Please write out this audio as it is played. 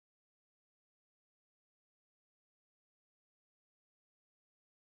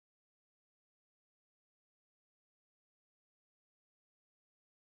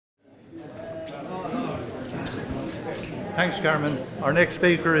Thanks, Carmen. Our next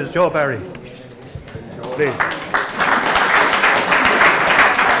speaker is Joe Barry. Please.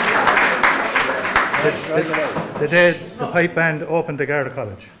 The day the pipe band opened the Garda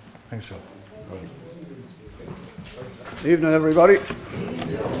College. Thanks, Joe. Evening, everybody.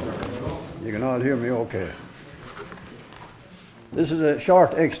 You can all hear me okay. This is a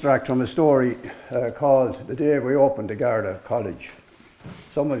short extract from a story called The Day We Opened the Garda College.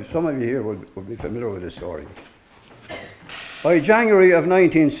 Some of you here will be familiar with this story. By January of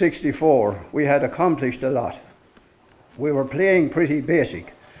 1964, we had accomplished a lot. We were playing pretty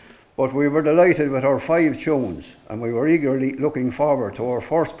basic, but we were delighted with our 5 tunes, and we were eagerly looking forward to our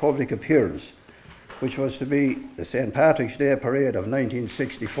first public appearance, which was to be the St. Patrick's Day Parade of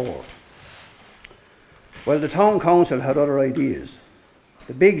 1964. Well, the Town Council had other ideas.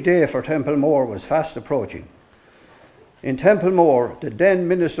 The big day for Templemore was fast approaching. In Templemore, the then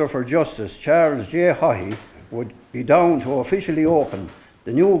Minister for Justice, Charles J. Haughey, would be down to officially open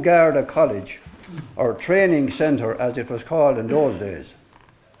the new Garda College, or training centre as it was called in those days.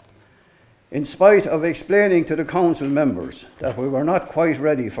 In spite of explaining to the council members that we were not quite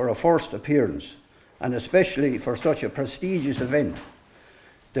ready for a first appearance, and especially for such a prestigious event,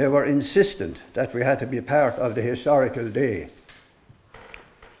 they were insistent that we had to be part of the historical day.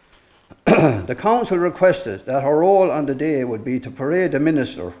 The council requested that our role on the day would be to parade the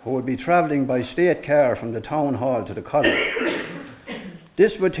minister, who would be travelling by state car from the town hall to the college.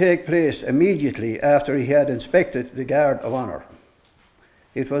 This would take place immediately after he had inspected the Guard of Honour.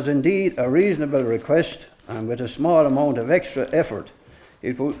 It was indeed a reasonable request, and with a small amount of extra effort,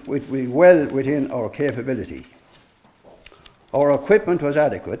 it would be well within our capability. Our equipment was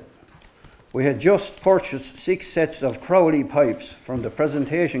adequate. We had just purchased 6 sets of Crowley pipes from the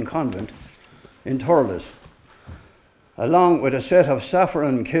Presentation Convent in Thurles, along with a set of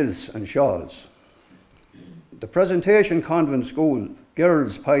saffron kilts and shawls. The Presentation Convent School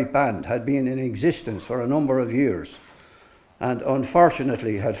Girls' Pipe Band had been in existence for a number of years, and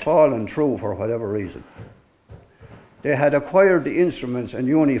unfortunately had fallen through for whatever reason. They had acquired the instruments and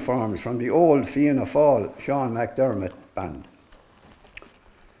uniforms from the old Fianna Fáil Sean McDermott band.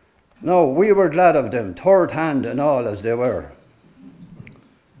 No, we were glad of them, third hand and all as they were.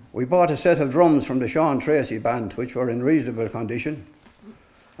 We bought a set of drums from the Sean Tracy band, which were in reasonable condition,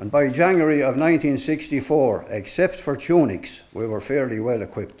 and by January of 1964, except for tunics, we were fairly well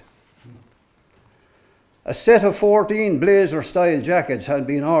equipped. A set of 14 blazer-style jackets had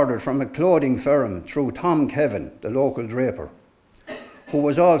been ordered from a clothing firm through Tom Kevin, the local draper, who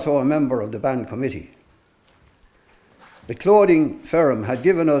was also a member of the band committee. The clothing firm had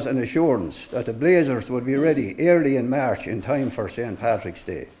given us an assurance that the blazers would be ready early in March in time for St. Patrick's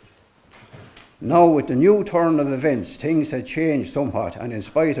Day. Now, with the new turn of events, things had changed somewhat, and in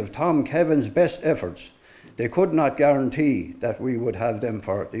spite of Tom Kevin's best efforts, they could not guarantee that we would have them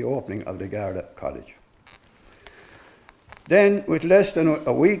for the opening of the Garda College. Then, with less than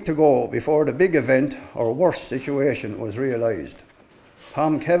a week to go before the big event, our worst situation was realised.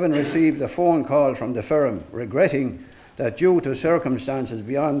 Tom Kevin received a phone call from the firm regretting that due to circumstances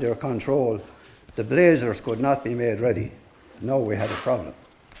beyond their control, the blazers could not be made ready. Now we had a problem.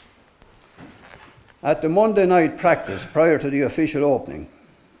 At the Monday night practice prior to the official opening,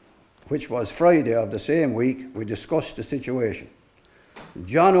 which was Friday of the same week, we discussed the situation.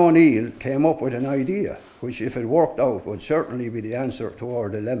 John O'Neill came up with an idea, which if it worked out would certainly be the answer to our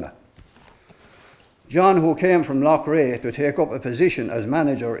dilemma. John, who came from Loughrea to take up a position as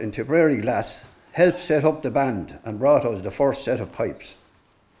manager in Tipperary Glass, helped set up the band and brought us the first set of pipes.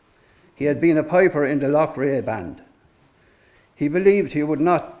 He had been a piper in the Loughrea band. He believed he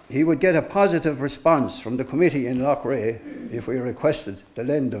would get a positive response from the committee in Loughrea if we requested the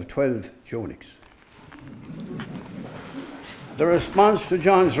lend of 12 tunics. The response to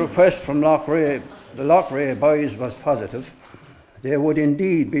John's request from the Loughrea boys was positive. They would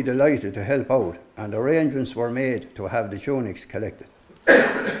indeed be delighted to help out, and arrangements were made to have the tunics collected.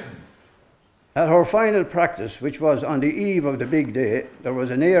 At our final practice, which was on the eve of the big day, there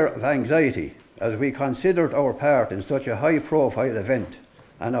was an air of anxiety as we considered our part in such a high-profile event,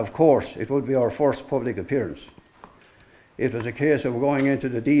 and of course it would be our first public appearance. It was a case of going into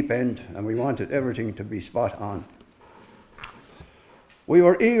the deep end, and we wanted everything to be spot on. We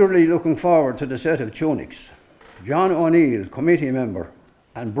were eagerly looking forward to the set of tunics. John O'Neill, committee member,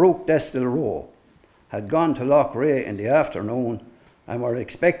 and Brooke Destil-Rowe had gone to Loughrea in the afternoon and were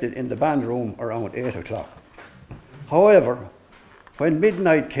expected in the band room around 8 o'clock. However, when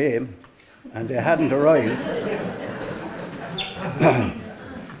midnight came and they hadn't arrived,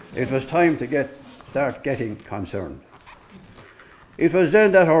 it was time to start getting concerned. It was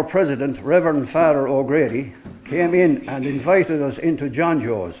then that our president, Reverend Father O'Grady, came in and invited us into John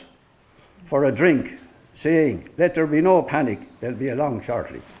Joe's for a drink, saying, "Let there be no panic, they'll be along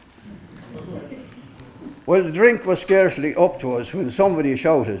shortly." Well, the drink was scarcely up to us when somebody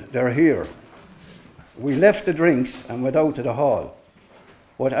shouted, "They're here." We left the drinks and went out to the hall,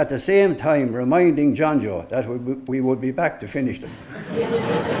 but at the same time reminding John Joe that we would be back to finish them.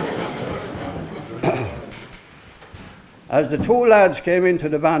 As the two lads came into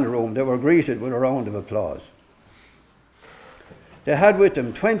the band room, they were greeted with a round of applause. They had with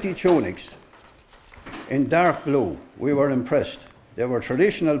them 20 tunics in dark blue. We were impressed. They were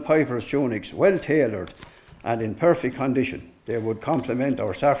traditional pipers' tunics, well tailored and in perfect condition. They would complement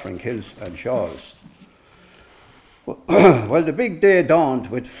our saffron kilts and shawls. Well, the big day dawned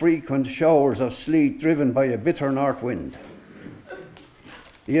with frequent showers of sleet driven by a bitter north wind.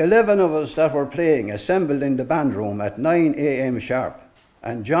 The 11 of us that were playing assembled in the band room at 9 a.m. sharp,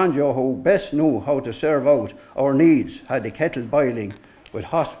 and John Joe, who best knew how to serve out our needs, had the kettle boiling with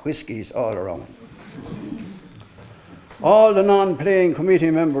hot whiskies all around. All the non-playing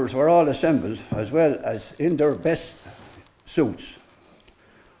committee members were all assembled, as well as in their best suits.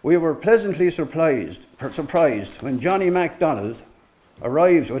 We were pleasantly surprised when Johnny McDonagh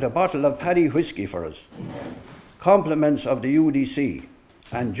arrived with a bottle of Paddy whiskey for us, compliments of the UDC,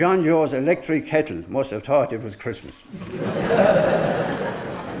 and John Joe's electric kettle must have thought it was Christmas.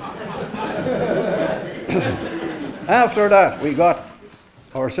 After that, we got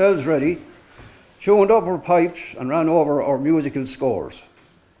ourselves ready, tuned up our pipes and ran over our musical scores.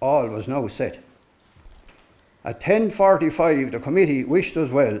 All was now set. At 10:45, the committee wished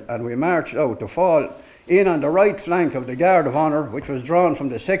us well, and we marched out to fall in on the right flank of the Guard of Honour, which was drawn from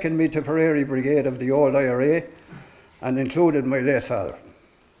the 2nd Mid-Tipperary Brigade of the old IRA and included my late father.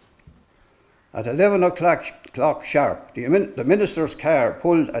 At 11 o'clock sharp, the minister's car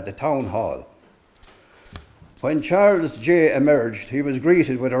pulled at the town hall. When Charles J. emerged, he was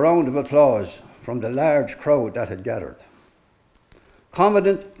greeted with a round of applause from the large crowd that had gathered.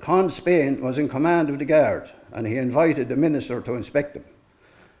 Commandant Con Spain was in command of the guard, and he invited the minister to inspect them.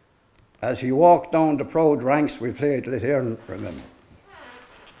 As he walked down the proud ranks, we played Let Erin Remember.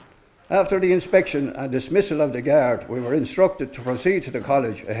 After the inspection and dismissal of the guard, we were instructed to proceed to the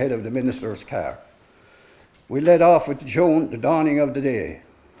college ahead of the minister's car. We led off with the tune, The Dawning of the Day,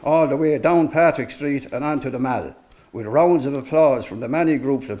 all the way down Patrick Street and onto the Mall, with rounds of applause from the many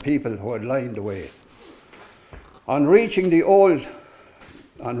groups of people who had lined the way. On reaching the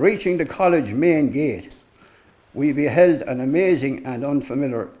college main gate, we beheld an amazing and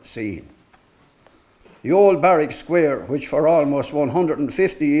unfamiliar scene. The old barrack square, which for almost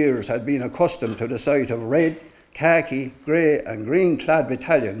 150 years had been accustomed to the sight of red, khaki, grey and green-clad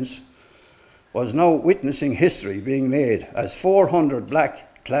battalions, was now witnessing history being made as 400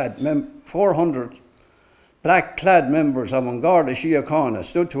 black-clad members of An Garda Síochána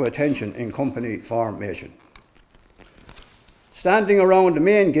stood to attention in company formation. Standing around the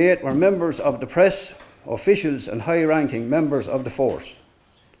main gate were members of the press, officials and high-ranking members of the force.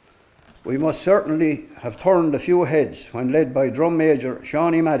 We must certainly have turned a few heads when, led by Drum Major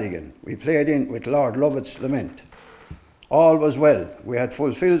Shawnee Madigan, we played in with Lord Lovett's Lament. All was well. We had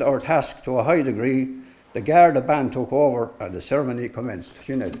fulfilled our task to a high degree. The Garda band took over and the ceremony commenced.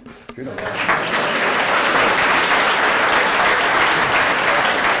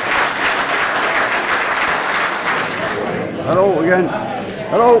 Hello again.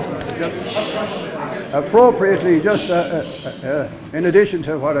 Hello. Appropriately, in addition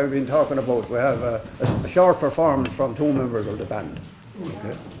to what I've been talking about, we have a short performance from two members of the band.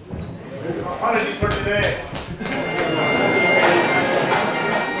 Okay. Apologies for today.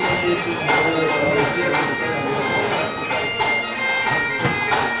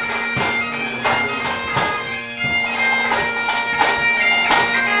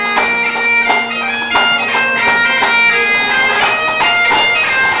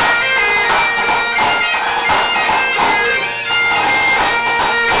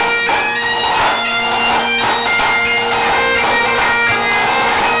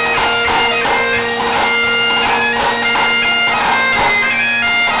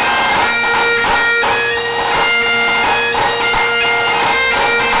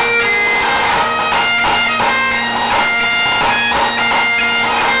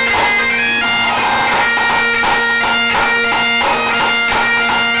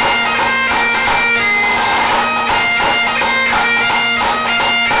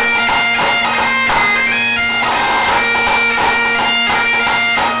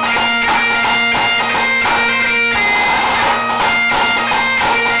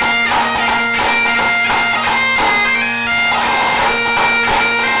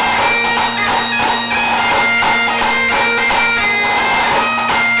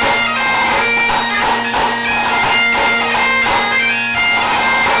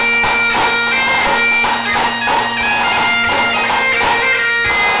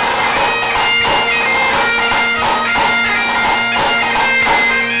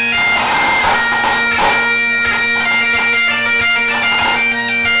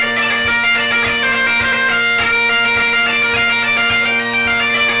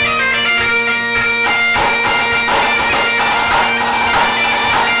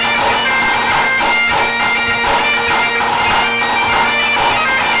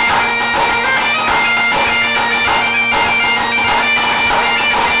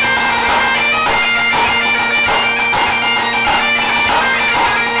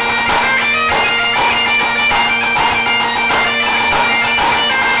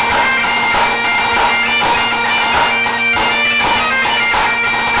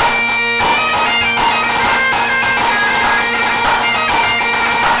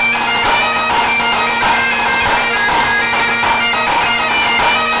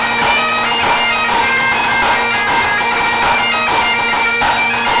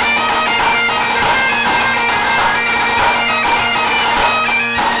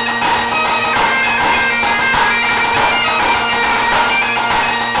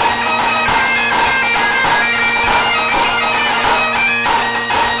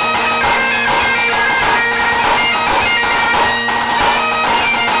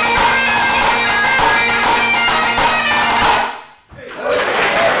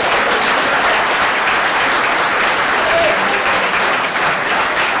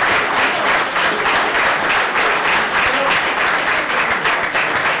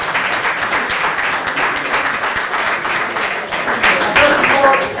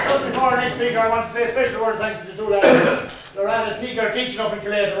 Speaker, I want to say a special word of thanks to the two lads. They're teaching up in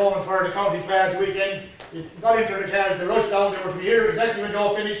Calais at the moment for the county fair weekend. They got into the cars, they rushed down, they were to be here exactly when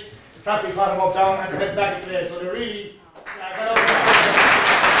Joe finished. The traffic caught them uptown and they're heading back to Calais. So they're really